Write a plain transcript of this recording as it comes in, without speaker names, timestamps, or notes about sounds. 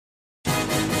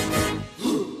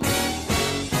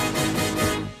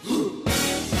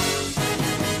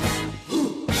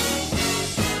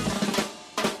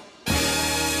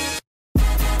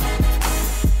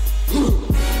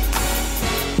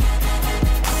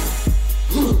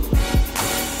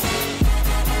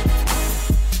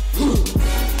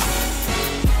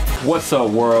What's up,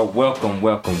 world?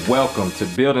 Welcome to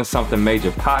Building Something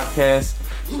Major podcast.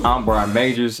 I'm Bryan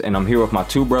Majors, and I'm here with my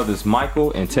two brothers,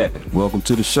 Michael and Tevin. Welcome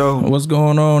to the show. What's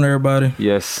going on, everybody?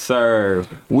 Yes, sir.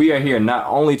 We are here not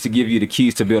only to give you the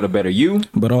keys to build a better you,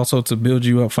 but also to build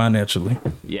you up financially.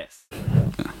 Yes.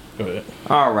 Go ahead.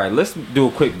 All right, let's do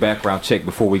a quick background check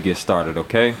before we get started,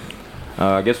 okay?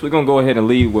 I guess we're going to go ahead and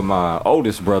lead with my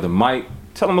oldest brother, Mike.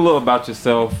 Tell him a little about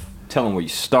yourself. Tell him where you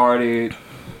started,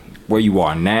 where you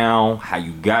are now, how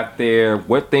you got there.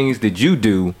 What things did you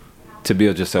do to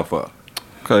build yourself up?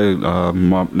 Okay,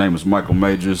 my name is Michael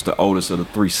Majors, the oldest of the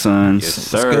three sons. Yes,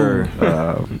 sir.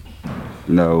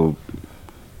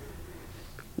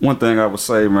 One thing I would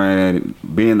say, man,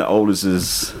 being the oldest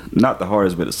is not the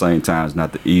hardest, but at the same time, it's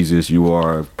not the easiest. You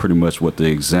are pretty much what the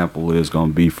example is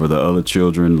going to be for the other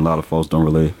children. A lot of folks don't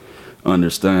really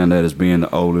understand that as being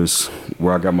the oldest.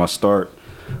 Where I got my start,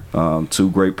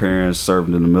 two great parents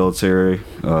serving in the military.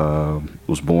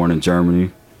 Was born in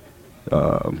Germany.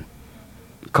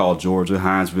 Called Georgia,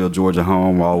 Hinesville, Georgia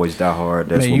home. Always die hard.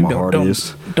 That's where my heart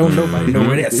is. Don't nobody know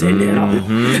where that's at now.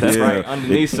 That's right,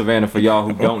 underneath Savannah for y'all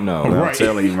who don't know. Right. I'm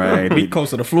telling you, man. Be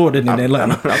closer to Florida than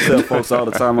Atlanta. I tell folks all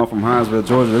the time I'm from Hinesville,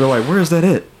 Georgia. They're like, where's that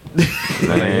at?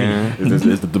 Man.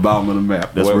 It's the bottom of the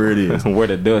map. That's where it is. Where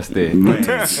the dust is. Man,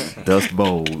 Dust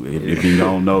Bowl. If you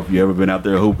don't know, if you ever been out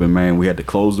there hooping, man, we had to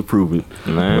close to prove it.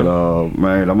 Man. But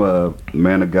man, I'm a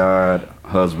man of God,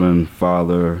 husband,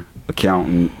 father,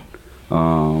 accountant.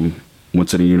 Went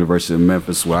to the University of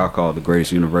Memphis, what I call the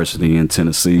greatest university in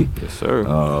Tennessee. Yes, sir.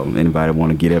 Anybody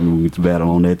want to get at me, we can battle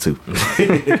on that too.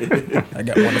 I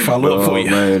got one to follow up for you.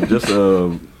 Man, just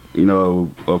a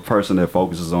person that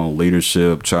focuses on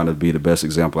leadership, trying to be the best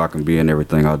example I can be in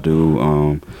everything I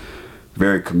do.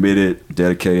 Very committed,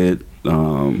 dedicated.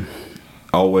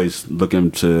 Always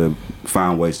looking to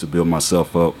find ways to build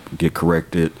myself up, get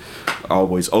corrected.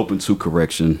 Always open to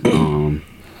correction.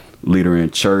 Leader in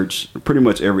church, pretty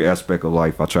much every aspect of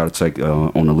life I try to take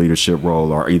on a leadership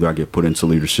role, or either I get put into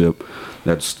leadership.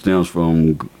 That stems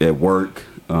from at work,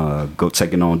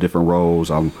 taking on different roles.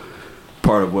 I'm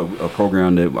part of a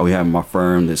program that we have in my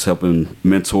firm that's helping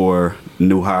mentor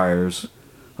new hires.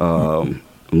 I'm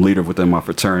leader within my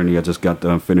fraternity. I just got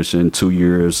done finishing 2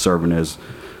 years serving as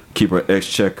keeper of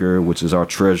exchequer, which is our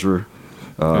treasurer.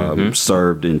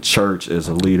 Served in church as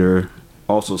a leader.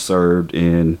 Also served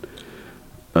in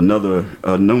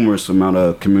numerous amount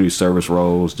of community service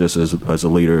roles just as a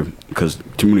leader, because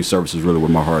community service is really where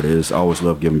my heart is. I always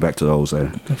love giving back to those that are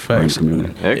in the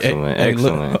community.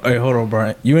 Excellent. Hey, hold on,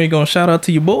 Brian. You ain't gonna shout out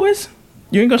to your boys?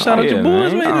 You ain't gonna shout out your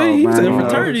boys, man? You said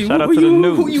fraternity. Shout out to the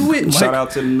News. Who you with, Mike? Shout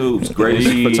out to the News. Greatest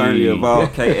fraternity of all.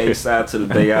 KA side to the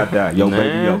day I die. Yo,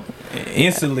 baby, yo.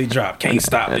 Instantly drop. Can't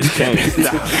stop this. Can't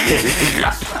stop.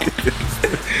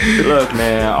 Look,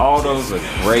 man, all those are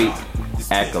great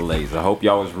accolades. I hope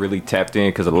y'all was really tapped in,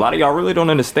 because a lot of y'all really don't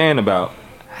understand about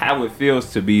how it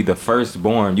feels to be the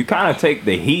firstborn. You kind of take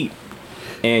the heat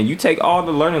and you take all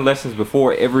the learning lessons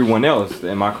before everyone else.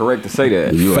 Am I correct to say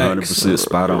that? You're 100%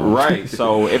 spot on. Right.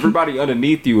 So everybody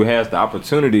underneath you has the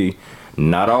opportunity,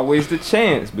 not always the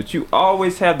chance, but you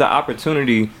always have the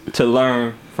opportunity to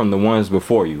learn from the ones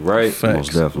before you, right? Facts.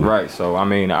 Most definitely. Right. So I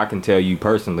mean, I can tell you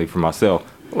personally for myself,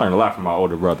 I learned a lot from my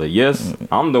older brother. Yes,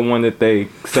 I'm the one that they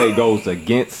say goes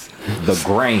against the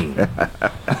grain. You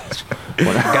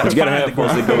gotta have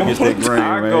folks that go against that grain,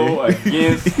 I man. go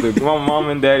against my mom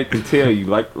and daddy can tell you,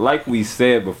 like we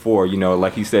said before,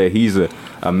 like he said, he's a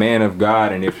man of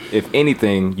God, and if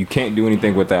anything, you can't do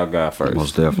anything without God first.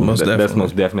 Most definitely. That's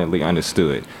most definitely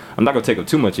understood. I'm not gonna take up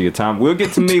too much of your time. We'll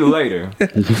get to me later,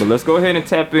 but let's go ahead and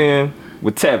tap in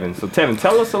with Tevin. So Tevin,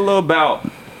 tell us a little about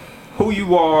who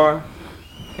you are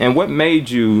and what made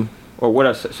you,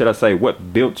 or should I say,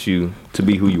 what built you to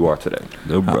be who you are today?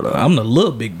 Little brother. I'm the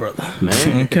little big brother.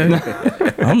 Man. Okay.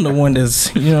 I'm the one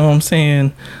that's, you know what I'm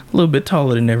saying, a little bit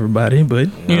taller than everybody, but,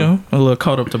 you know, a little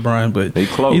caught up to Brian, but They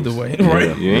close. either way. Yeah,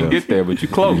 Right. you ain't get there, but you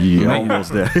close. Yeah,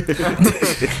 almost there.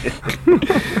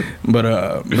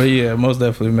 But yeah, most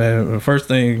definitely, man. The first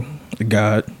thing,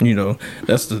 God,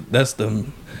 that's the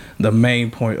main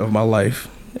point of my life,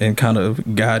 and kind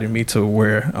of guiding me to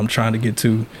where I'm trying to get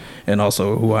to, and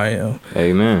also who I am.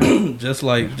 Amen. just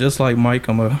like Mike,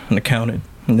 I'm an accountant.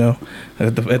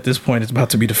 At this point, it's about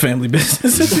to be the family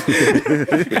business.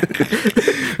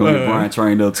 Brian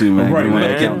trained up too, man. Right,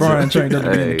 man. Get Brian trained up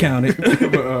to be an accountant.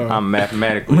 I'm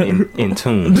mathematically in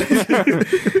tune.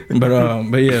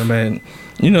 But yeah, man.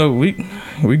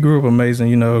 We grew up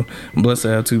amazing. I'm blessed to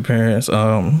have two parents.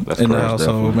 And also,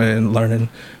 definitely. man, learning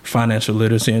financial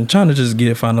literacy and trying to just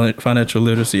get financial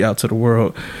literacy out to the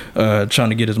world. Trying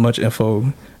to get as much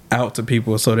info out to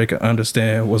people so they can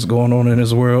understand what's going on in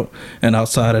this world, and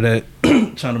outside of that,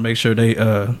 trying to make sure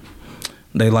their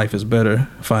life is better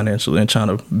financially and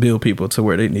trying to build people to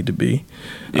where they need to be.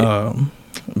 Yeah.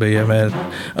 But yeah, man,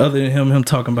 other than him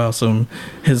talking about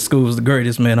his school was the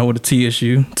greatest, man, I went to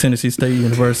TSU, Tennessee State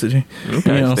University.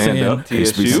 Okay, you know what I'm stand saying? up,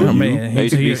 TSU. Oh, man,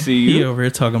 he over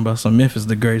here talking about some Memphis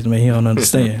the greatest, man. He don't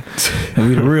understand. And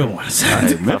we the real ones.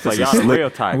 Hey, Memphis like y'all the real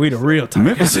types. We the real types.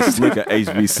 Memphis is slick at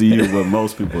HBCU, but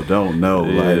most people don't know.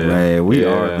 Yeah. Like, man, we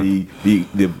are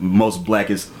the most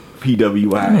blackest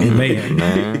PWI.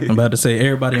 Man, I'm about to say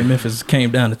everybody in Memphis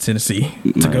came down to Tennessee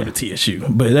to go to TSU,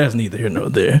 but that's neither here nor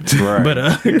there. Right.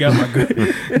 But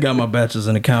got my bachelor's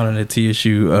in accounting at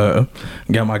TSU.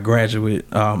 Got my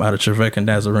graduate out of Trevecca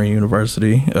Nazarene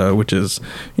University, which is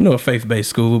a faith-based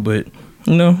school, but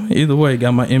either way,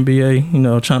 got my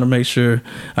MBA, trying to make sure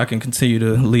I can continue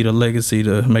to lead a legacy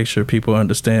to make sure people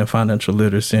understand financial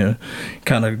literacy and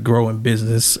kind of grow in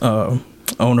business.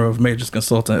 Owner of Majors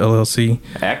Consulting LLC.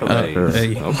 Accolades.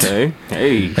 Hey. Okay.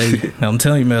 Hey. I'm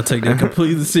telling you, man, I take that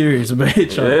completely serious, man.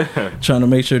 Trying to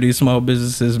make sure these small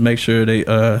businesses make sure they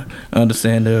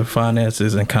understand their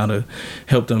finances and kind of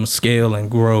help them scale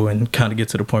and grow and kind of get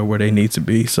to the point where they need to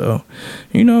be. So,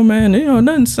 man,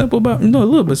 nothing simple about a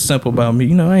little bit simple about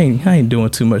me. I ain't doing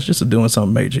too much, just doing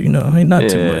something major. Ain't not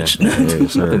too much.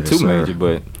 Nothing too major,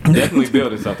 but definitely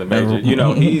building something major.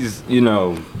 He's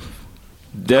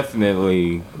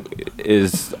definitely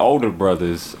is older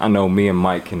brothers. I know me and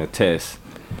Mike can attest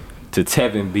to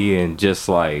Tevin being just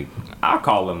like, I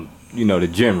call him, the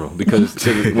general, because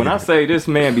when I say this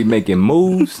man be making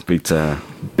moves, big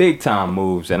time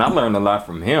moves, and I learned a lot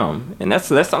from him, and that's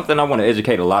something I want to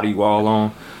educate a lot of you all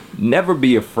on. Never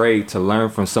be afraid to learn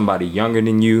from somebody younger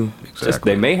than you. Exactly. Just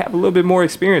they may have a little bit more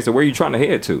experience of where you're trying to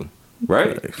head to,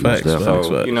 right? Facts.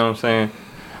 So you know what I'm saying?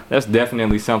 That's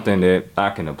definitely something that I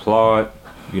can applaud.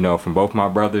 From both my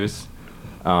brothers,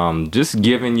 just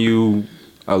giving you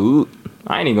I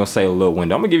ain't even gonna say a little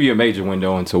window. I'm gonna give you a major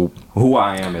window into who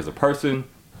I am as a person,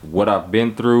 what I've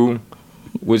been through,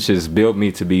 which has built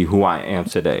me to be who I am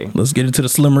today. Let's get into the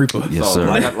Slim Reaper. Yes, so, sir.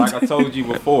 Like I told you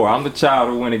before, I'm the child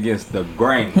who went against the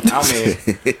grain. I mean,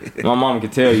 my mom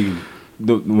can tell you,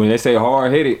 when they say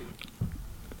hard-headed,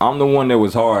 I'm the one that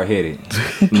was hard-headed.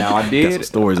 Now, I did... Got some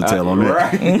stories to tell on that.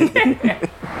 Right.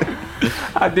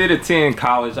 I did attend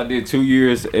college. I did 2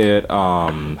 years at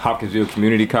Hopkinsville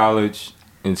Community College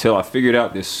until I figured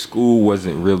out this school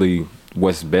wasn't really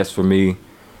what's best for me.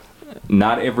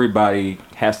 Not everybody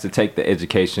has to take the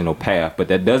educational path, but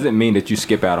that doesn't mean that you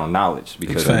skip out on knowledge,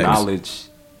 because knowledge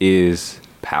is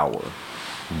power.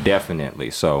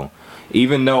 Definitely. So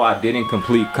even though I didn't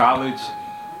complete college,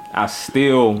 I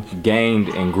still gained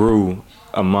and grew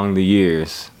among the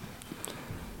years.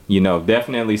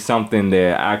 Definitely something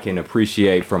that I can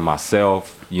appreciate from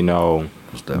myself,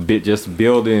 just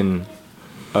building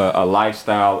a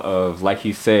lifestyle of, like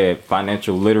he said,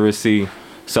 financial literacy,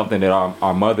 something that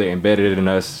our mother embedded in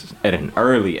us at an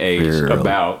early age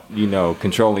about,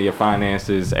 controlling your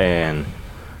finances and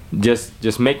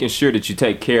just making sure that you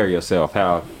take care of yourself,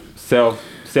 how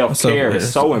self-care is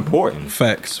so important.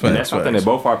 Facts. And that's something that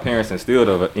both our parents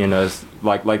instilled in us.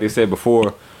 Like they said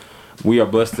before, we are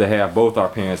blessed to have both our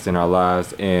parents in our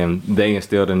lives, and they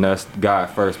instilled in us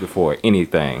God first before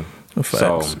anything. Facts.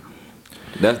 So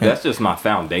that's just my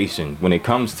foundation when it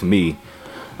comes to me.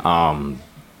 The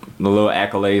little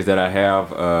accolades that I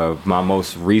have, my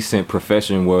most recent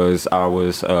profession was I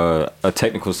was a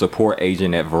technical support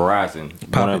agent at Verizon,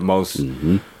 one of the most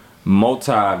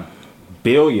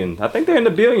multi-billion. I think they're in the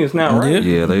billions now, right?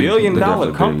 Yeah,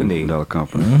 billion-dollar company.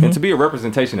 Mm-hmm. And to be a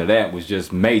representation of that was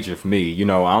just major for me.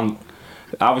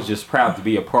 I was just proud to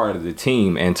be a part of the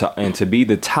team, and to be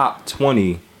the top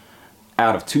 20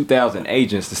 out of 2,000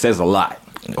 agents. That says a lot.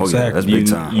 Oh yeah, that's big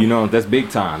time. That's big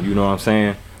time. You know what I'm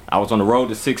saying? I was on the road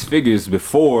to six figures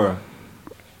before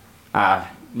I,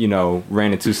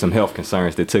 ran into some health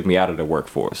concerns that took me out of the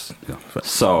workforce. Yeah.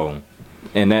 So,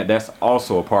 and that's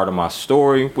also a part of my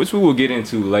story, which we will get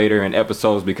into later in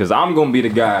episodes, because I'm going to be the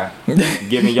guy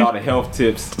giving y'all the health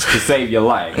tips to save your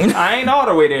life. I ain't all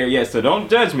the way there yet, so don't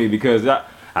judge me, because I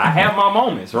have my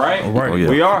moments, right? Oh, yeah.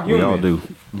 We are human. We all do.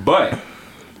 But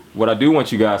what I do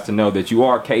want you guys to know, that you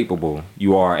are capable,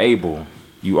 you are able,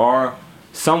 you are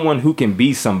someone who can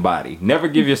be somebody. Never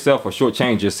give yourself or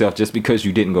shortchange yourself just because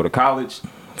you didn't go to college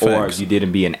or you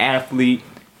didn't be an athlete.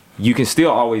 you can still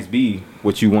always be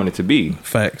what you want it to be.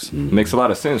 Facts. Makes a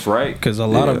lot of sense, right? Because a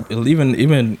lot of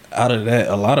even out of that,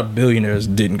 a lot of billionaires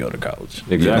didn't go to college.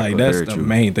 Exactly. Like that's Very the true.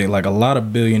 main thing. Like a lot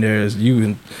of billionaires, you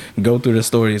can go through the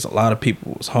stories. A lot of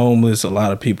people was homeless. A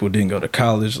lot of people didn't go to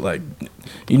college. Like,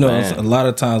 you know, Man. a lot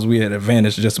of times we had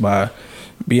advantage just by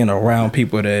being around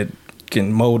people that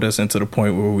can mold us into the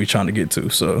point where we're trying to get to.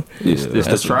 So It's the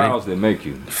that's trials that make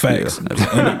you. facts.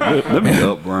 Let me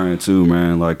help Bryan too,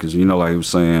 man. Like, cause you know, like he was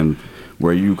saying,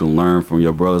 where you can learn from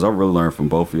your brothers. I really learned from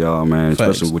both of y'all, man.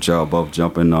 Facts. Especially with y'all both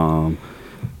jumping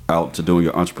out to doing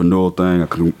your entrepreneurial thing. I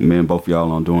commend both of y'all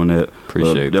on doing that.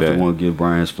 Appreciate Definitely that. want to give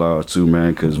Bryan's flowers too,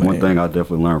 man. Cause one thing I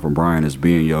definitely learned from Bryan is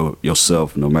being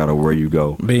yourself, no matter where you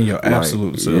go. Being your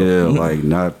absolute self. Yeah, like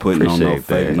not putting on no Appreciate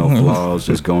fake, that. no flaws,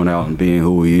 just going out and being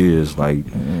who he is. Like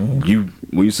when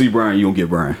you see Bryan, you don't get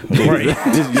Bryan. Right.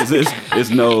 it's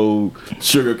no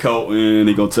sugarcoating.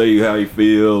 He gonna tell you how he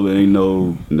feel. There ain't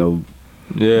no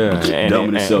Yeah,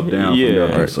 dumbing himself down. Yeah,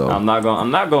 from nothing, so. I'm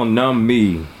not gonna numb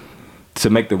me to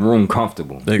make the room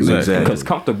comfortable. Exactly. Because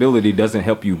comfortability doesn't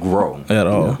help you grow At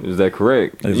all. Is that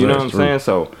correct? You know what I'm Exactly. saying?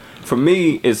 So for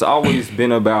me, it's always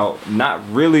been about not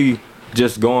really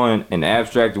just going an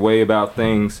abstract way about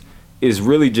things. It's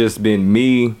really just been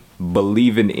me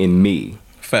believing in me.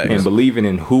 Facts. And believing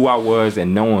in who I was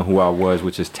and knowing who I was,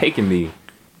 which is taking me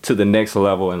to the next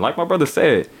level. And like my brother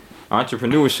said,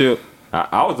 entrepreneurship,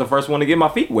 I was the first one to get my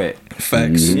feet wet.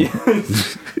 Facts. You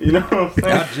know what I'm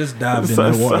saying? I just dived in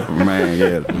that water. Man,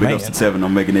 yeah. Big ups to Tevin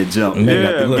on making that jump. Man,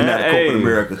 Yeah, Looking man, at the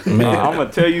corporate America. I'm gonna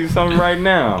tell you something right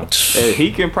now. And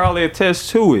he can probably attest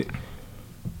to it.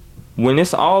 When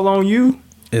it's all on you,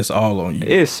 It's all on you.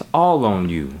 it's all on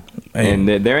you, Man.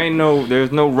 and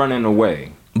there's no running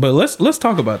away. But let's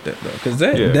talk about that though, because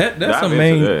that's dive a into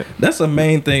main that. that's a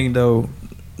main thing though.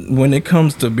 When it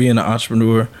comes to being an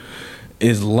entrepreneur,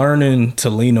 is learning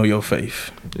to lean on your faith.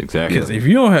 Exactly. Because if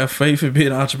you don't have faith in being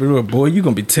an entrepreneur, boy, you're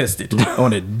gonna be tested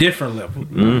on a different level.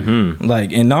 Mm-hmm.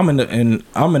 Like, and I'm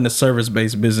in the service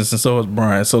based business, and so is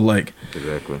Bryan. So like,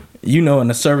 Exactly. you know, in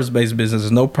the service based business,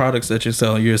 there's no products that you're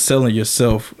selling. You're selling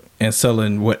yourself and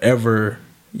selling whatever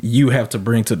you have to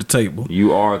bring to the table.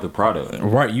 You are the product.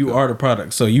 Right, you are the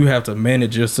product. So you have to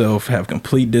manage yourself, have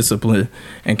complete discipline,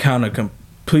 and kind of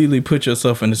completely put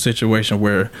yourself in a situation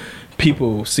where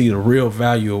people see the real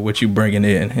value of what you bringing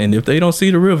in. And if they don't see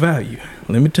the real value,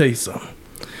 let me tell you something.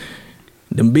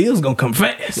 Them bills gonna come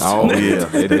fast. Oh yeah,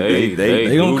 they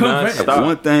They gonna do come not back. stop.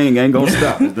 One thing ain't gonna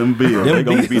stop is them bills. They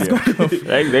gonna be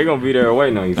there. They gonna be there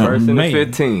waiting on you. First and the Man.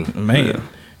 15. Man. Yeah.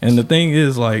 And the thing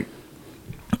is, like,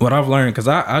 what I've learned, because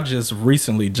I just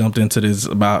recently jumped into this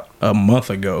about a month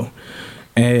ago.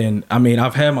 And I mean,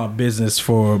 I've had my business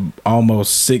for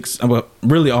almost 6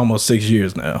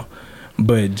 years now.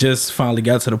 But just finally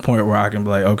got to the point where I can be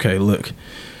like, okay, look,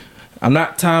 I'm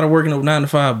not tired of working up 9 to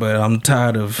 5, but I'm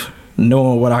tired of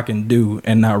knowing what I can do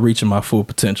and not reaching my full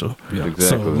potential. Yeah, So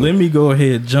exactly. let me go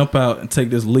ahead, jump out, and take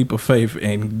this leap of faith,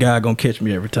 and God gonna catch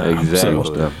me every time. Exactly.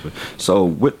 Most definitely. So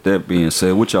with that being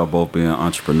said, with y'all both being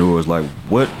entrepreneurs, like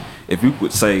what if you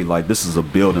would say like this is a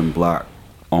building block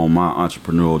on my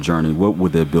entrepreneurial journey, what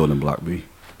would that building block be?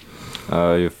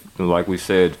 Like we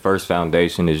said, first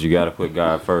foundation is you got to put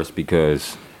God first,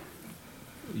 because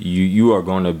you are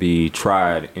going to be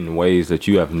tried in ways that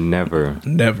you have never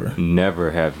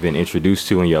have been introduced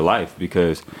to in your life,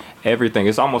 because everything,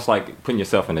 it's almost like putting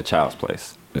yourself in a child's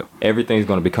place. Yeah. Everything's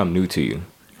going to become new to you.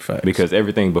 Facts. Because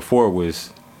everything before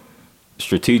was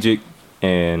strategic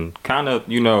and kind of,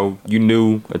 you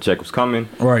knew a check was coming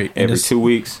Right. And every it's- 2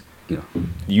 weeks. Yeah.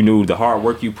 You knew the hard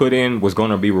work you put in was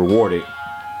going to be rewarded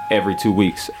every 2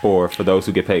 weeks, or for those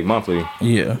who get paid monthly,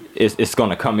 Yeah. it's going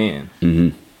to come in.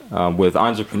 Mm-hmm. With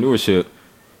entrepreneurship,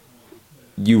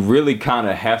 you really kind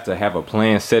of have to have a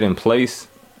plan set in place,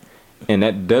 and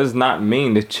that does not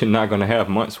mean that you're not going to have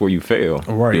months where you fail.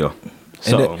 Right. Yeah.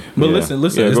 So, but yeah. listen,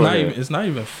 Yeah, it's go not ahead.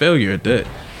 even failure at that.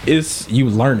 It's you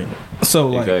learning it. So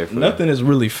like Exactly. nothing is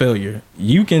really failure.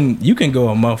 You can go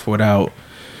a month without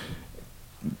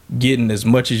getting as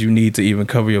much as you need to even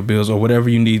cover your bills or whatever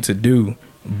you need to do.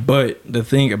 But the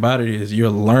thing about it is you're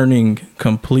learning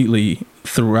completely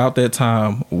throughout that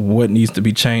time what needs to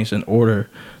be changed in order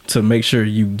to make sure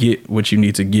you get what you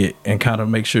need to get, and kind of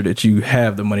make sure that you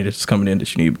have the money that's coming in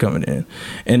that you need coming in.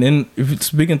 And then if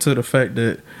speaking to the fact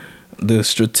that the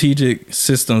strategic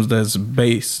systems that's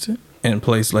based in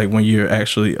place, like when you're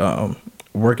actually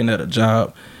working at a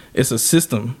job, it's a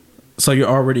system. So you're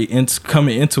already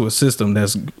coming into a system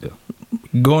that's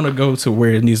going to go to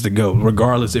where it needs to go,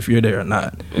 regardless if you're there or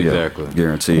not. Exactly. Yeah,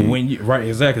 guaranteed. When you right,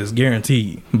 exactly, it's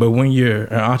guaranteed. But when you're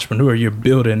an entrepreneur, you're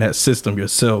building that system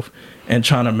yourself, and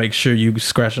trying to make sure you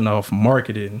scratching off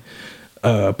marketing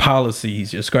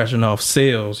policies, you're scratching off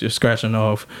sales, you're scratching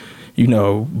off, you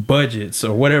know, budgets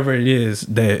or whatever it is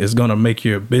that is going to make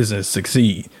your business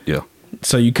succeed. Yeah.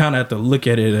 So you kind of have to look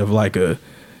at it of like a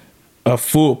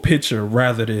full picture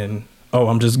rather than, oh,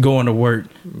 I'm just going to work.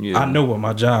 Yeah. I know what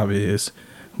my job is.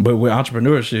 But with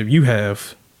entrepreneurship, you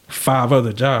have 5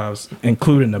 other jobs,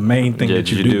 including the main thing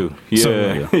that you do. Yeah.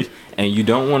 So, And you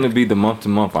don't want to be the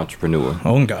month-to-month entrepreneur.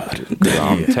 oh, God.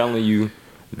 I'm telling you,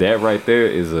 that right there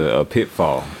is a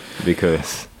pitfall,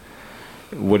 because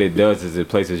what it does is it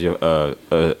places your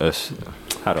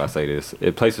how do I say this?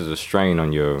 It places a strain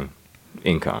on your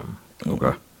income.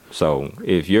 Okay. So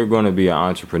if you're going to be an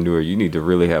entrepreneur, you need to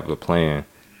really have a plan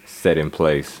set in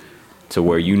place to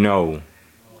where you know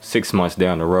 6 months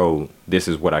down the road, this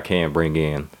is what I can bring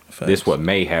in. Facts. This what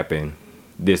may happen.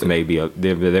 This may be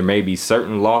there may be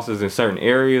certain losses in certain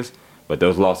areas, but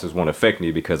those losses won't affect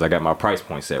me because I got my price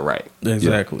point set right.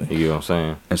 Exactly. You know what I'm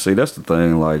saying? And see, that's the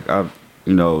thing. Like,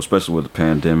 you know, especially with the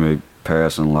pandemic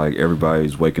passing, like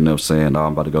everybody's waking up saying, oh,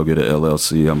 I'm about to go get an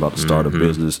LLC. I'm about to start a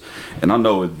business. And I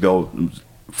know it goes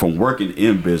from working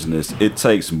in business, it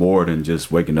takes more than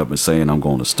just waking up and saying I'm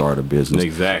going to start a business.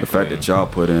 Exactly. The fact that y'all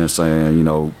put in saying, you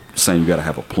know, saying you got to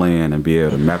have a plan and be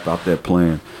able to map out that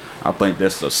plan. I think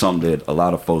that's something that a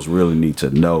lot of folks really need to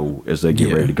know as they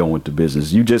get ready to go into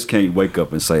business. You just can't wake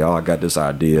up and say, oh, I got this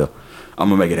idea, I'm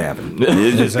gonna make it happen.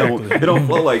 It just it don't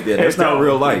flow like that. That's not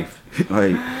real life.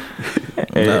 Like,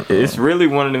 it's really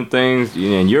one of them things,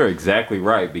 and you're exactly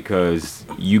right, because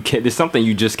there's something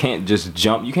you just can't just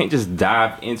jump. You can't just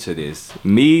dive into this.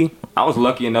 I was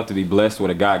lucky enough to be blessed with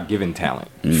a God-given talent.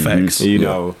 Facts. You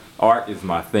know, art is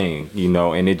my thing, you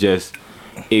know, and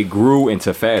it grew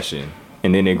into fashion,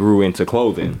 and then it grew into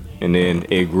clothing, and then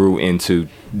it grew into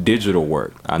digital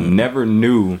work. I never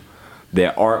knew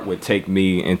that art would take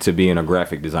me into being a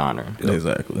graphic designer.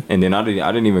 Exactly. And then I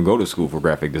didn't even go to school for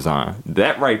graphic design.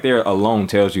 That right there alone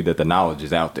tells you that the knowledge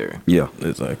is out there. yeah,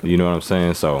 Exactly. You know what I'm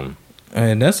saying? So,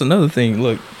 And that's another thing.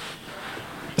 Look,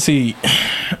 see,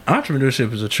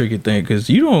 entrepreneurship is a tricky thing because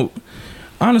you don't,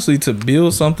 honestly, to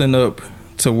build something up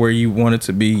to where you want it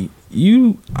to be,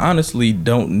 you honestly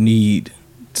don't need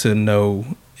to know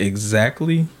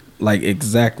exactly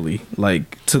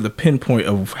to the pinpoint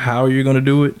of how you're going to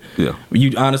do it. Yeah.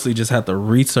 You honestly just have to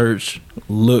research,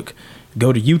 look,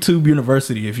 go to YouTube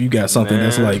University if you got something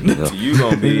that's like you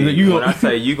gonna be when I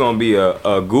say you gonna be a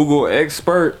Google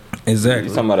expert, exactly.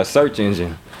 you're talking about a search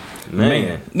engine.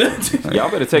 Man.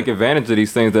 Y'all better take advantage of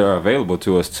these things that are available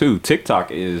to us too. TikTok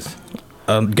is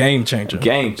a game changer.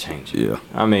 Yeah.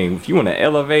 I mean, if you want to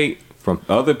elevate from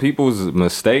other people's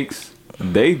mistakes,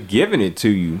 they giving it to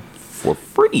you for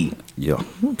free. Yeah.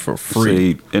 For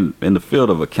free. See, in the field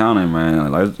of accounting,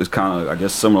 man, like, it's kind of, I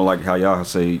guess, similar like how y'all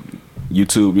say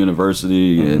YouTube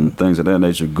University and things of that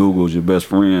nature. Google's your best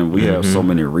friend. We have so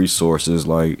many resources.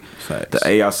 Like, Facts. the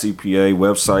AICPA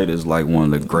website is like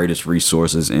one of the greatest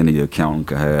resources any accountant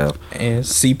could have. And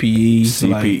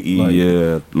CPE.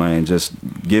 Yeah, man, just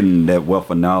getting that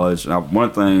wealth of knowledge. Now, one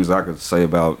of the things I could say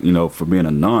about, you know, for being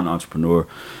a non-entrepreneur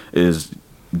is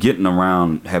getting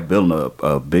around, building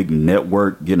a big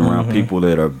network, getting around people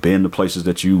that have been the places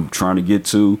that you trying to get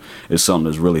to is something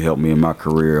that's really helped me in my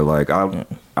career. Like,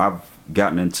 I've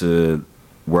gotten into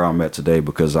where I'm at today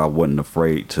because I wasn't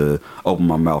afraid to open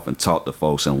my mouth and talk to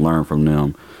folks and learn from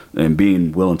them, and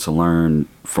being willing to learn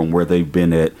from where they've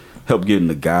been at, help getting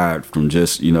the guide from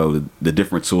just, you know, the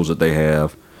different tools that they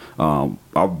have.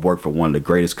 I've worked for one of the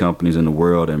greatest companies in the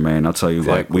world, and man, I'll tell you,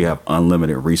 like, we have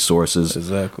unlimited resources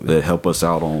that help us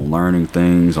out on learning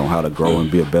things, on how to grow and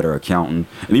be a better accountant,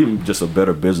 and even just a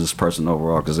better business person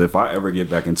overall. Because if I ever get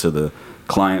back into the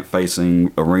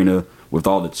client-facing arena with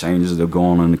all the changes that are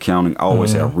going on in accounting, I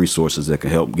always have resources that can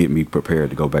help get me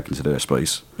prepared to go back into that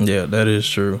space. Yeah, that is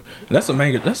true. That's a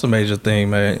major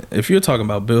thing, man. If you're talking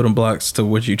about building blocks to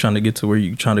what you're trying to get to where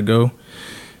you're trying to go,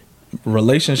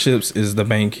 relationships is the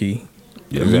main key.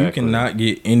 Yeah, You exactly. cannot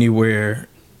get anywhere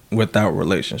without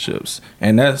relationships,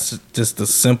 and that's just the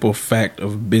simple fact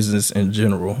of business in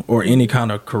general, or any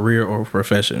kind of career or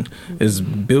profession, is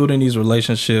building these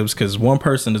relationships, because one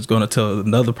person is going to tell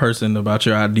another person about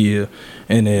your idea,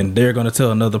 and then they're going to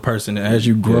tell another person, and as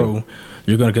you grow,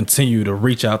 you're going to continue to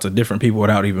reach out to different people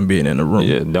without even being in the room.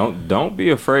 Yeah, don't be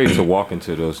afraid to walk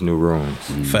into those new rooms.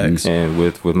 Facts. And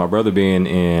with my brother being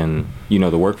in, you know,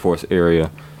 the workforce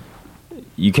area,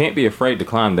 you can't be afraid to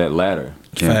climb that ladder.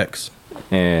 Facts.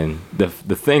 And the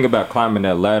thing about climbing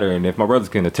that ladder, and if my brothers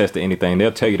can attest to anything,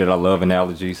 they'll tell you that I love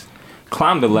analogies.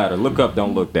 climb the ladder. Look up,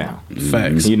 don't look down.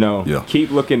 Facts. You know, Yeah.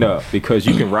 keep looking up because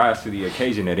you can rise to the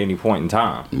occasion at any point in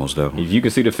time. Most definitely. If you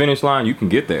can see the finish line, you can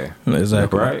get there.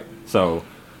 Exactly. Right. So,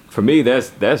 for me,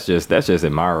 that's just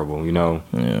admirable. You know,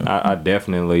 I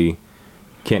definitely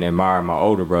can admire my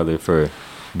older brother for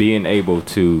being able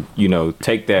to, you know,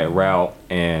 take that route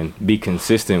and be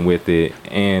consistent with it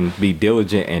and be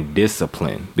diligent and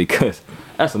disciplined, because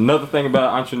that's another thing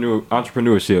about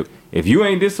entrepreneurship. If you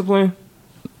ain't disciplined,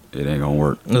 It ain't gonna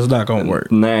work. It's not gonna work.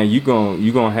 man, you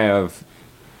gonna have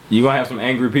some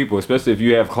angry people, especially if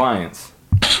you have clients,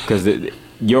 because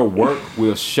your work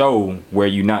will show where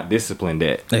you're not disciplined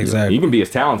at. Exactly. You can be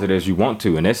as talented as you want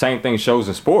to, and that same thing shows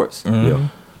in sports. Yeah,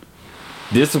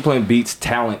 Discipline beats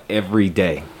talent every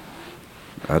day.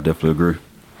 I definitely agree.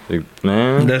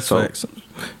 Man, That's facts.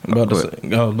 I was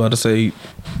about to say,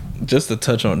 just to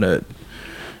touch on that,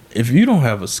 if you don't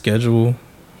have a schedule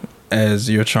as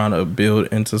you're trying to build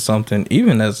into something,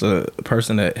 even as a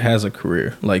person that has a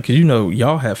career, like, 'cause you know,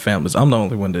 y'all have families. I'm the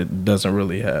only one that doesn't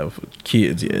really have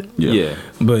kids yet. Yeah.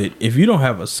 But if you don't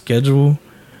have a schedule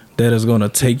that is going to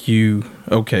take you,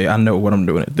 okay, I know what I'm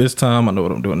doing at this time. I know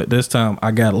what I'm doing at this time.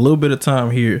 I got a little bit of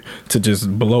time here to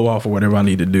just blow off or whatever I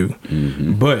need to do.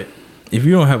 But if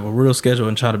you don't have a real schedule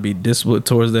and try to be disciplined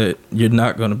towards that, you're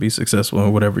not going to be successful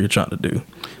in whatever you're trying to do.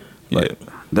 Like,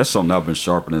 That's something I've been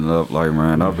sharpening up. Like,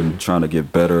 man, I've been trying to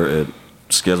get better at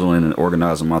scheduling and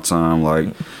organizing my time. Like,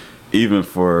 even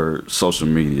for social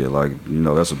media, like, you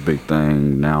know, that's a big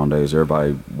thing nowadays.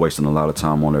 Everybody wasting a lot of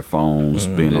time on their phones,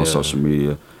 being on social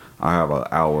media. I have an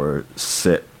hour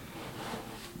set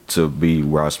to be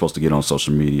where I'm supposed to get on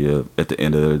social media at the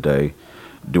end of the day.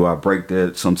 Do I break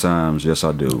that sometimes? Yes,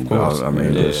 I do. I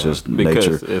mean, it's just because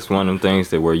nature. it's one of them things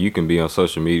that where you can be on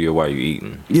social media while you're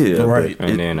eating. Yeah, Right.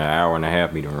 And then an hour and a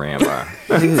half be done ran by.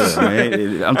 Yeah,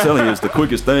 man. I'm telling you, it's the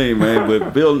quickest thing, man.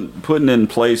 But putting in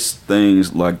place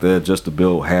things like that just to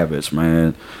build habits,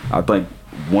 man. I think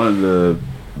one of the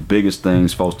biggest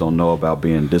things folks don't know about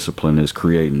being disciplined is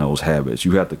creating those habits.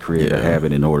 You have to create a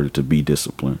habit in order to be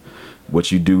disciplined. What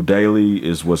you do daily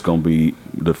is what's going to be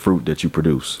the fruit that you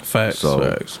produce. facts.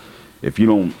 If you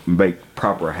don't make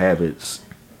proper habits,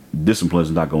 discipline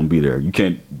is not going to be there. You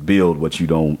can't build what you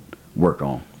don't work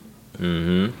on.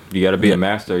 You got to be a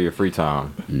master of your free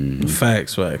time.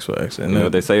 Facts. And You know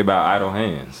what they say about idle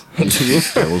hands.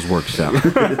 That was workshop.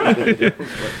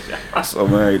 So,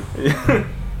 man,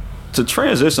 to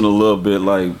transition a little bit,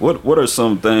 like, what are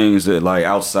some things that, like,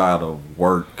 outside of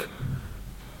work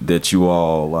that you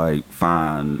all, like,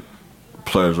 find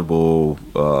pleasurable,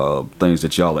 things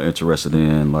that y'all are interested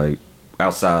in, like,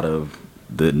 outside of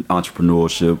the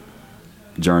entrepreneurship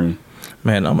journey?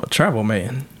 Man, I'm a travel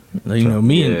man. You know,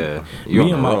 me and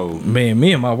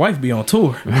my wife be on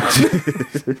tour.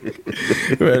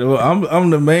 Right, well,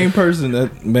 I'm the main person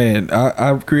that, man,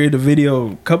 I created a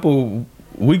video a couple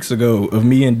weeks ago of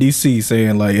me in DC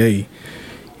saying, like, hey,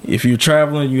 if you're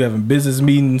traveling, you having business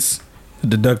meetings,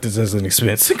 deduct this as an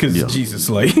expense, because Jesus,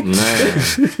 like,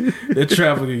 the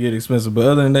travel can get expensive. But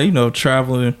other than that, you know,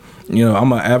 traveling, you know,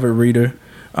 I'm an avid reader.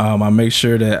 I make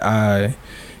sure that I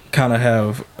kind of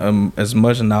have as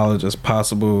much knowledge as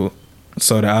possible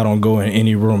so that I don't go in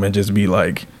any room and just be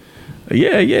like,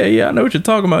 yeah, I know what you're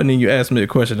talking about, and then you ask me a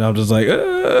question and I'm just like,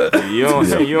 You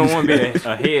don't want to be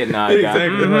a head nod guy.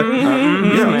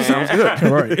 Exactly. Sounds good.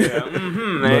 right.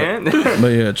 Man. But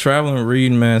yeah, traveling,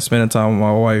 reading, man, spending time with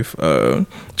my wife,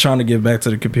 trying to give back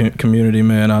to the community,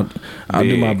 man. I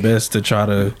do my best to try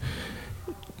to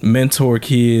mentor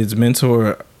kids,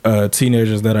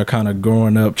 teenagers that are kind of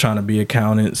growing up trying to be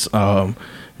accountants,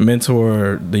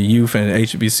 mentor the youth and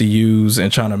HBCUs,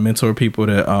 and trying to mentor people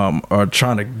that are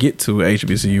trying to get to a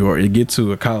HBCU or get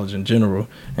to a college in general,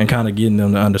 and kind of getting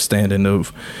them the understanding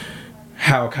of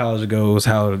how college goes,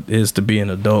 how it is to be an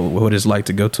adult, what it's like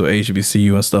to go to a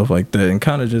HBCU and stuff like that, and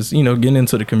kind of just, you know, getting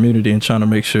into the community and trying to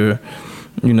make sure,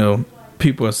 you know,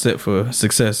 people are set for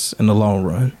success in the long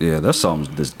run. Yeah, that's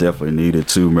something that's definitely needed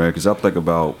too, man. Because I think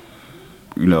about,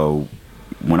 you know,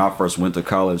 when I first went to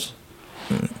college,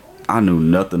 I knew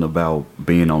nothing about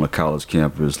being on a college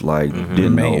campus. Like,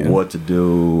 didn't know what to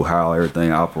do, how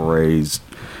everything operates.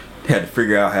 Had to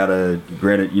figure out how to,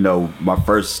 granted, you know, my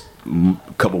first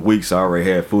couple weeks I already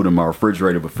had food in my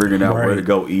refrigerator, but figuring out where to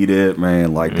go eat it,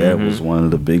 man, like that was one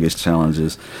of the biggest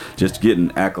challenges. Just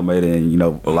getting acclimated. And, you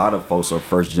know, a lot of folks are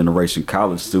first generation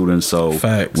college students, so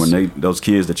Facts. when those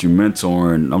kids that you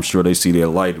mentoring, I'm sure they see their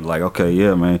light, like, okay,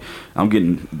 yeah, man, I'm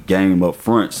getting game up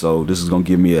front, so this is gonna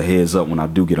give me a heads up when I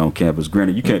do get on campus.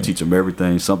 Granted, you can't teach them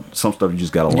everything. Some stuff you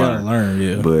just gotta learn.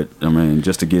 Yeah. But I mean,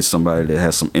 just to get somebody that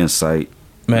has some insight,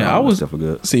 Man, I was definitely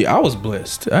good. See, I was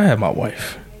blessed. I had my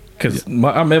wife. Because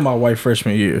I met my wife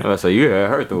freshman year. So you had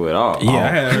her through it all. Yeah, I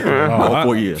had her through it all. All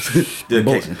 4 years.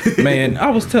 Dedication. Man,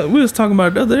 we was talking about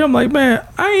it the other day. I'm like, man,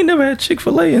 I ain't never had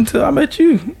Chick-fil-A until I met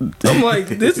you. I'm like,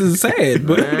 this is sad,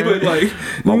 but like,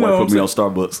 My wife put me on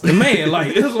Starbucks. Man,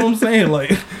 like, that's what I'm saying.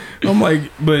 Like, I'm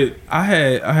like, but I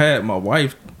had my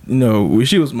wife. You know,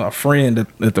 she was my friend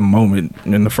at the moment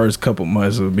in the first couple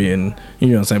months of being, you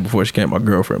know what I'm saying, before she became my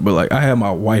girlfriend. But like, I had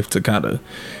my wife to kind of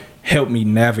help me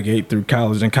navigate through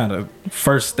college and kind of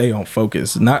first stay on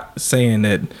focus. Not saying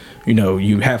that, you know,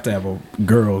 you have to have a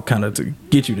girl kind of to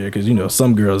get you there, because, you know,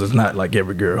 some girls, it's not like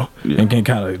every girl and can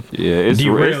kind of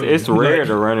it's rare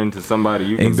to run into somebody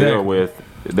you can build with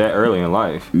that early in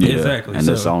life. Yeah, exactly. And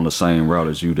that's on the same route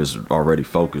as you, that's already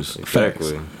focused.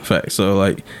 Exactly. Facts. So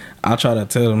like, I try to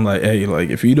tell them like, hey,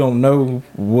 like, if you don't know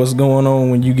what's going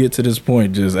on when you get to this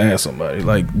point, just ask somebody.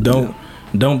 Like,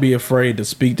 don't be afraid to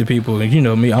speak to people. And you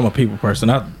know me, I'm a people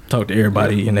person. I talk to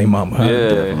everybody and their mama.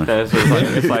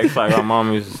 It's like our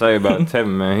mom used to say about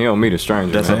Tevin, man. He don't meet a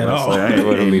stranger. That's man. at all. He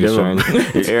wouldn't meet a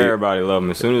stranger. Everybody love him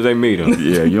as soon as they meet him.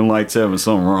 Yeah, you don't like Tevin,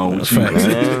 something wrong with you,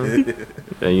 man.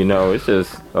 And you know, it's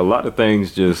just a lot of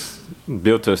things just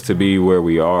built us to be where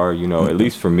we are. You know, at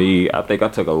least for me, I think I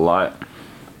took a lot.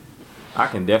 I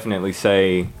can definitely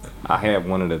say I had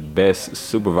one of the best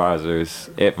supervisors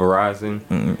at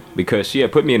Verizon because she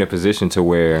had put me in a position to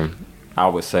where I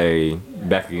would say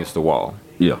back against the wall.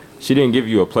 Yeah. She didn't give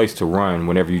you a place to run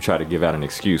whenever you try to give out an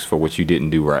excuse for what you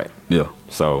didn't do right. Yeah.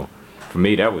 So for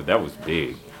me, that was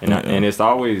big. And it's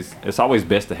always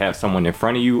best to have someone in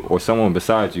front of you or someone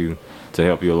beside you to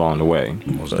help you along the way.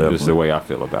 Most That's just the way I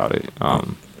feel about it.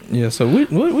 Yeah. So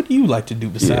what do you like to do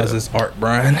besides this art,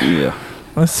 Bryan? Yeah.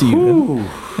 Let's see. You know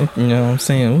what I'm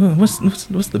saying?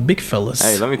 What's the big fellas?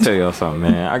 Hey, let me tell y'all something,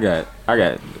 man. I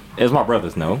got, as my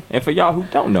brothers know, and for y'all who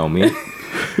don't know me,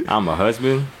 I'm a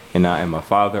husband and I am a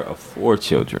father of 4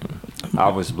 children. I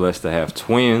was blessed to have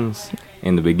twins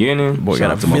in the beginning. Boy,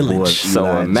 shout out to my boy.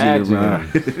 So imagine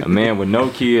a man with no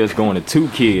kids going to 2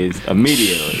 kids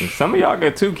immediately. Some of y'all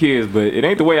got 2 kids, but it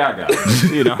ain't the way I got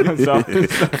it. You know, so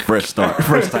Fresh start.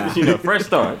 First time. You know, fresh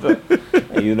start. So,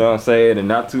 you know what I'm saying? And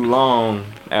not too long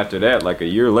after that, like a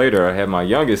year later, I had my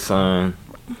youngest son,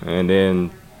 and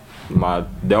then my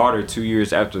daughter 2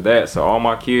 years after that. So all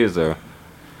my kids are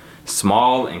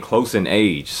small and close in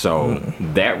age. So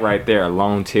that right there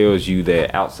alone tells you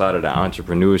that outside of the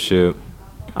entrepreneurship,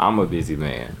 I'm a busy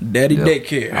man. Daddy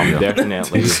daycare. I'm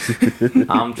definitely,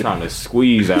 I'm trying to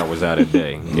squeeze hours out of the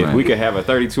day. If we could have a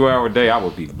 32-hour day, I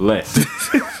would be blessed.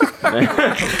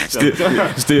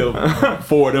 Still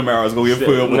 4 of them hours gonna get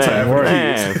filled with time for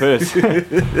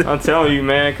kids. I'm telling you,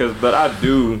 man, but I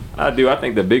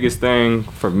think the biggest thing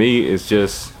for me is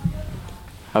just,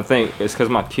 I think it's because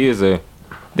my kids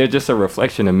they're just a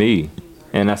reflection of me,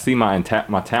 and I see my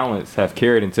talents have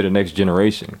carried into the next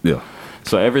generation. Yeah.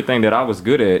 So everything that I was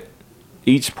good at,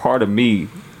 each part of me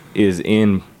is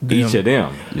in each of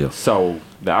them. Yeah. So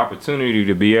the opportunity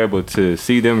to be able to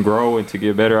see them grow and to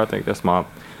get better, I think that's my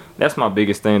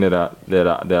biggest thing that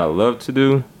I love to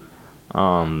do.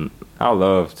 I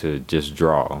love to just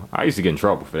draw. I used to get in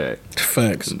trouble for that.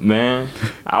 Facts. Man,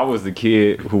 I was the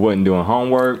kid who wasn't doing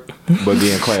homework but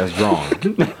be in class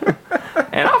drawing.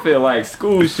 And I feel like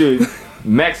school should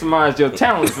maximize your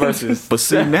talents versus. But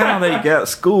see, now they got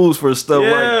schools for stuff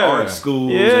like art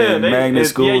schools and magnet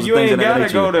schools. Yeah, you things ain't of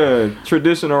that gotta go the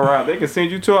traditional route. They can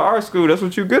send you to an art school. That's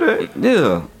what you're good at.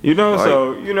 Yeah. You know,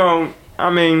 so, you know,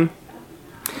 I mean,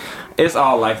 it's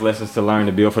all life lessons to learn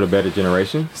to build for the better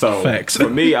generation. So facts. For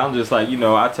me, I'm just like, you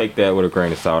know, I take that with a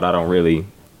grain of salt. I don't really,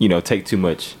 you know, take too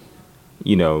much,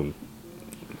 you know,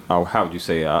 how would you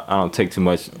say? I don't take too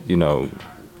much, you know,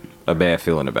 a bad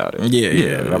feeling about it. Yeah.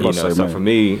 You know, so for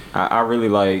me, I really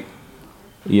like,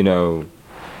 you know,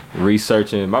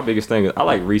 researching. My biggest thing is I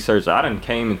like research. I done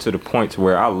came into the point to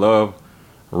where I love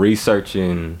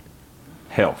researching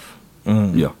health.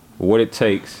 Yeah. What it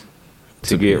takes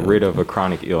to get rid of a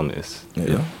chronic illness.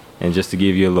 Yeah. And just to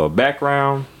give you a little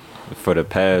background, for the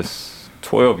past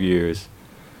 12 years,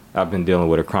 I've been dealing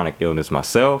with a chronic illness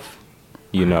myself,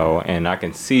 you know, and I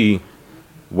can see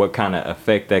what kind of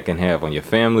effect that can have on your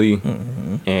family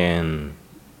and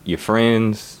your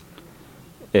friends.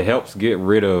 It helps get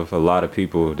rid of a lot of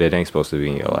people that ain't supposed to be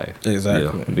in your life.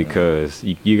 Exactly. Yeah. Because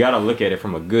you got to look at it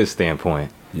from a good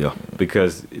standpoint. Yeah.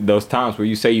 Because those times where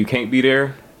you say you can't be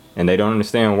there and they don't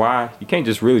understand why, you can't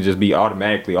just really just be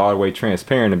automatically all the way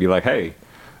transparent and be like, hey,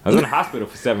 I was in the hospital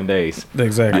for 7 days.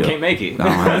 Exactly. I can't make it.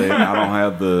 I don't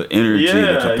have the energy,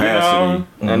 the capacity.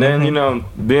 You know? And then, you know,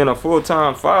 being a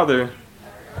full-time father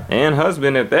and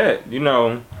husband at that, you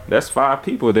know, that's 5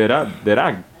 people that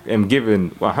I am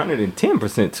giving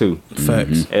 110% to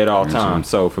Facts. at all times.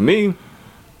 So for me,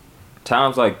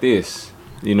 times like this,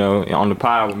 you know, on the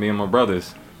pod with me and my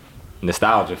brothers,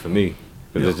 nostalgia for me.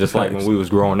 Because it's just like when we was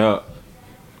growing up.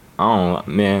 I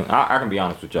can be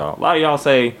honest with y'all. A lot of y'all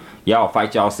say y'all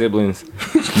fight y'all siblings.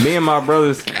 Me and my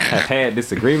brothers have had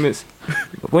disagreements.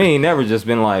 But we ain't never just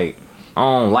been like, I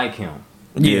don't like him.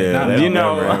 Yeah, You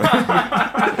know.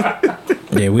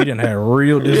 Yeah, we didn't have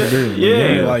real disagreement.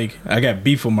 Yeah. Like, I got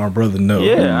beef with my brother. No.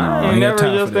 Yeah, I ain't never got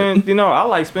time just for that. been, you know, I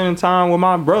like spending time with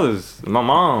my brothers, my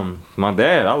mom, my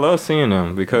dad. I love seeing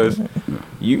them because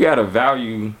you got to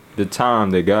value the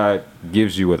time that God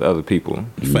gives you with other people.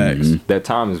 Facts. That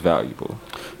time is valuable.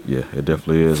 Yeah, it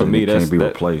definitely is. For and me, it that's can't be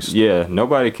that- replaced. Yeah,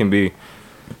 nobody can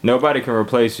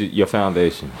replace your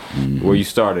foundation where you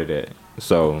started at.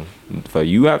 So for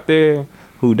you out there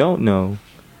who don't know,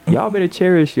 y'all better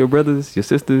cherish your brothers, your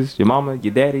sisters, your mama,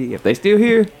 your daddy. If they still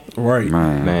here, Right.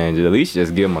 Man, at least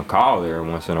just give them a call every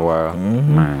once in a while.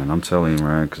 man, I'm telling you,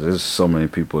 man, because there's so many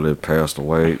people that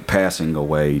passing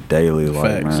away daily.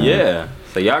 Like, Facts. man. Yeah.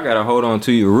 So y'all gotta hold on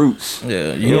to your roots.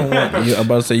 Yeah, you don't want. I'm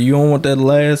about to say you don't want that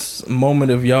last moment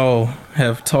of y'all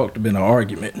have talked been an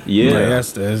argument. Yeah. Like,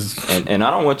 that's And I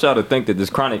don't want y'all to think that this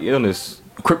chronic illness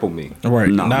crippled me. right.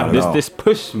 No, Not no, this. no. This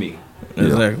pushed me.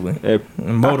 Exactly.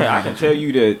 I can tell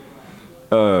you that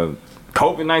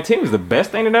COVID-19 was the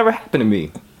best thing that ever happened to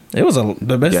me. It was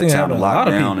the best Got thing that time happened to to a lock lot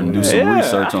of down people. and do some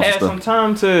research on I had stuff. some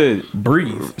time to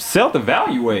Breathe.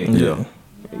 self-evaluate. Yeah.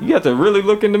 You have to really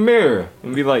look in the mirror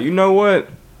and be like, you know what?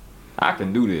 I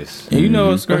can do this. And you know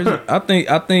what's crazy? I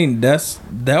think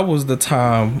that was the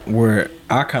time where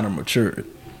I kind of matured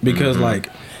because like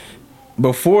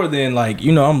before then, like,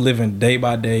 you know, I'm living day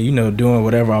by day, you know, doing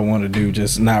whatever I want to do,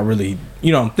 just not really,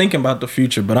 you know, I'm thinking about the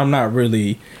future, but I'm not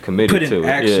really Committed putting to it,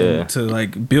 action yeah. to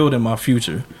like building my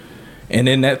future. And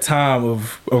in that time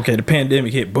of the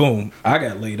pandemic hit, boom, I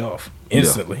got laid off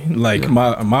instantly. Like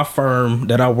my firm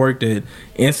that I worked at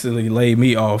instantly laid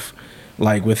me off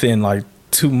like within like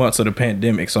 2 months of the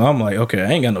pandemic. So I'm like, okay, I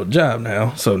ain't got no job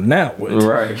now. So now what?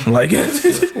 Right. Like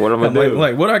What am I I'm do?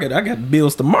 like what I got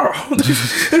bills tomorrow.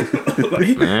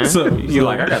 Like, Man, you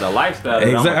like, I got a lifestyle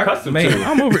that I'm accustomed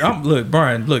to. Look,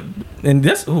 Bryan, look, and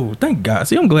that's thank God.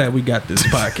 See, I'm glad we got this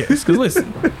podcast. Cause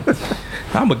listen,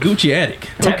 I'm a Gucci addict.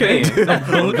 Okay. I'm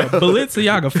a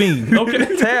Balenciaga fiend.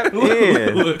 Okay. Tap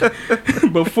in. Look,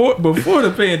 before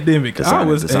the pandemic,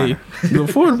 Designer.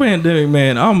 before the pandemic,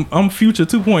 man, I'm future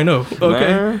 2.0. Okay.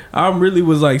 Man. I really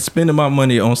was like spending my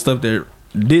money on stuff that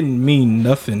didn't mean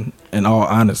nothing in all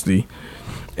honesty.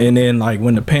 And then like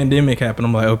when the pandemic happened,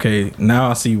 I'm like, okay, now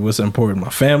I see what's important, my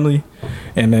family.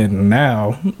 And then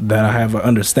now that I have an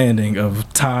understanding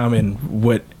of time and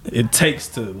what it takes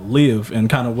to live and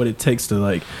kind of what it takes to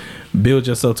like build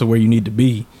yourself to where you need to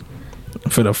be,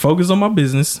 for the focus on my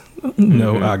business, you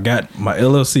know, I got my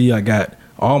LLC, I got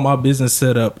all my business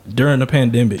set up during the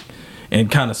pandemic and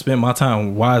kind of spent my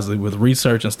time wisely with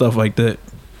research and stuff like that.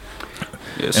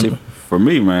 Yeah, see, for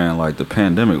me, man, like the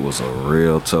pandemic was a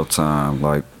real tough time.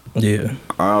 Like, Yeah.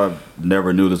 I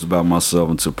never knew this about myself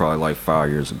until probably like 5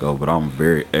 years ago, but I'm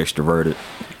very extroverted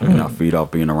and I feed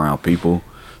off being around people.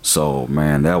 So,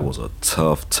 man, that was a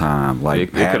tough time. Like,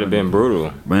 It could have been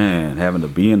brutal. Man, having to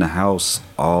be in the house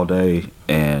all day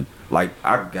and like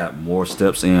I got more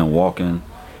steps in walking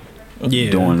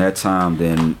during that time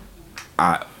than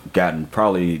I gotten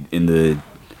probably in the,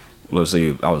 let's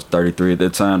see, I was 33 at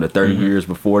that time, the 30 years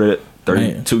before that,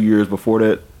 32 years before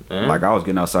that. Like I was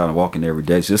getting outside and walking every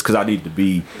day just because I needed to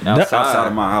be outside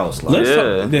of my house. Like,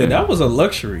 That was a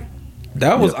luxury.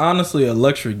 That was honestly a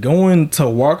luxury. Going to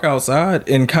walk outside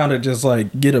and kind of just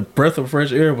like get a breath of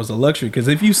fresh air was a luxury. Because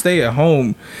if you stay at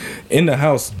home in the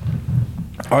house,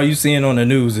 all you seeing on the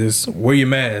news is wear your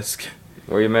mask.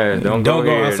 Wear your mask. Don't Don't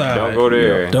go go here. outside. Don't go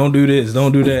there. Don't do this.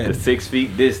 Don't do The that. 6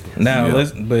 feet distance. Now,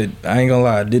 but I ain't gonna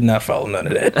lie, I did not follow none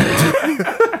of that.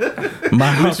 My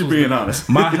house you was being honest.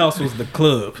 My house was the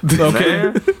club.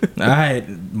 Okay, I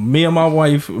had me and my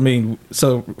wife. I mean,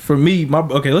 so for me,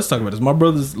 let's talk about this. My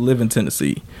brothers live in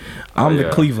Tennessee. I'm the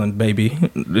Cleveland baby.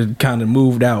 Kind of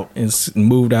moved out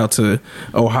to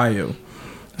Ohio.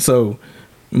 So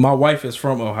my wife is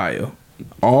from Ohio.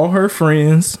 All her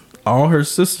friends, all her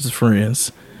sister's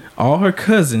friends, all her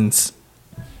cousins,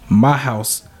 my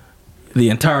house, the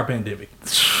entire pandemic.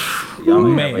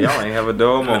 Y'all ain't have a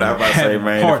dull moment. I was about to say,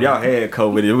 man, if y'all had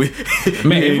COVID, if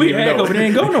we had COVID, it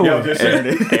ain't go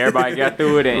nowhere. Everybody got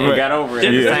through it and got over it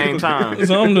at the same time.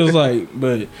 So I'm just like,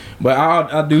 but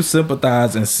I do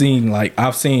sympathize and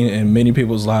I've seen in many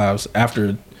people's lives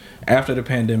after the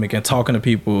pandemic and talking to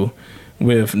people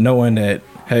with knowing that,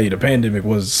 hey, the pandemic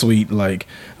was sweet. Like,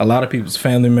 a lot of people's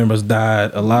family members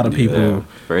died. A lot of people.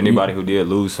 For anybody who did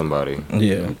lose somebody.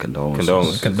 Yeah.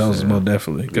 Condolences. Most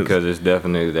definitely. Because it's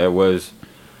definitely, that was,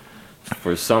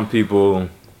 for some people,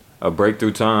 a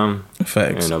breakthrough time.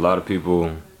 Facts. And a lot of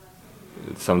people,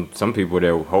 some people,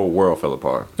 their whole world fell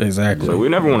apart. Exactly. So we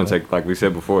never want to take, like we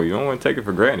said before, you don't want to take it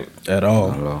for granted. At all.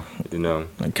 Not at all. You know.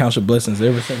 Like, count your blessings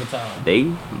every single time. Day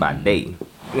by day.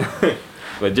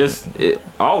 But just,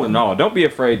 all in all, don't be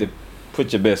afraid to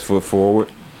put your best foot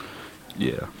forward.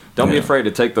 Yeah. Don't be afraid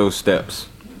to take those steps.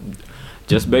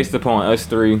 Just based upon us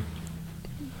three,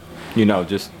 you know,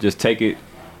 just take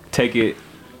it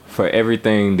for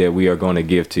everything that we are going to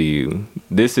give to you.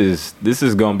 This is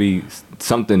going to be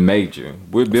something major.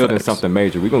 We're building something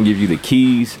major. We're going to give you the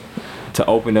keys to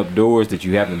open up doors that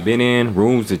you haven't been in,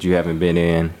 rooms that you haven't been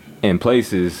in, and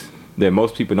places that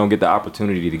most people don't get the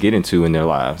opportunity to get into in their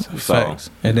lives. Facts.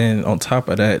 And then on top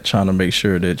of that, trying to make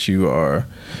sure that you are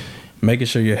making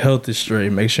sure your health is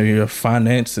straight, make sure your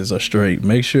finances are straight,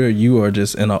 make sure you are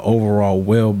just in an overall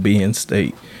well-being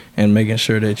state, and making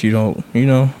sure that you don't,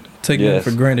 take it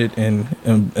for granted and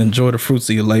enjoy the fruits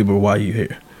of your labor while you're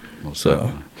here.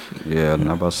 So, yeah, and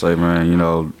I'm about to say,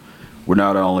 man, we're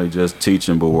not only just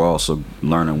teaching, but we're also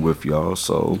learning with y'all.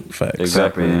 So, facts.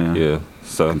 Exactly. Yeah.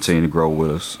 So continue to grow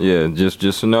with us. Yeah, just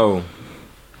to know,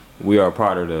 we are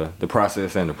part of the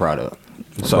process and the product.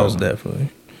 So most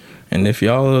definitely. And if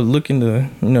y'all are looking to,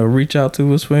 reach out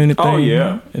to us for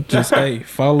anything, just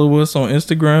follow us on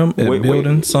Instagram at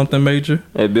Building Something Major.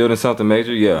 At Building Something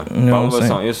Major, yeah. Follow us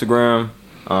on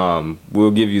Instagram.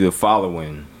 We'll give you the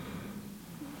following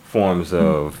forms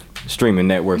of streaming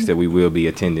networks that we will be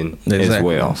attending as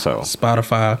well. So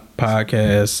Spotify,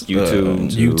 podcasts,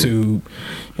 YouTube,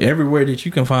 everywhere that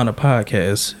you can find a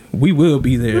podcast, we will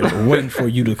be there waiting for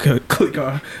you to click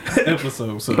our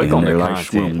episode. So click on the like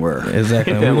swimwear.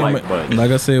 Exactly.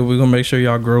 Like I said, we're gonna make sure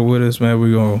y'all grow with us, man.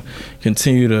 We're gonna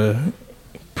continue to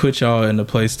put y'all in the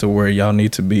place to where y'all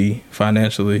need to be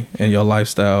financially in your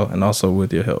lifestyle and also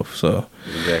with your health. So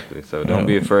exactly. So don't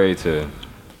be afraid to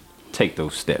take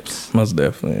those steps. Most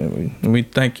definitely. We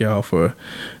thank y'all for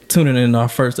tuning in our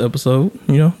first episode.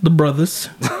 The brothers.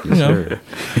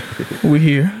 We're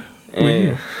here.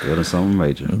 Building something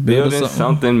major. Building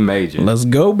something major. Let's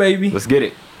go, baby. Let's get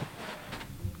it.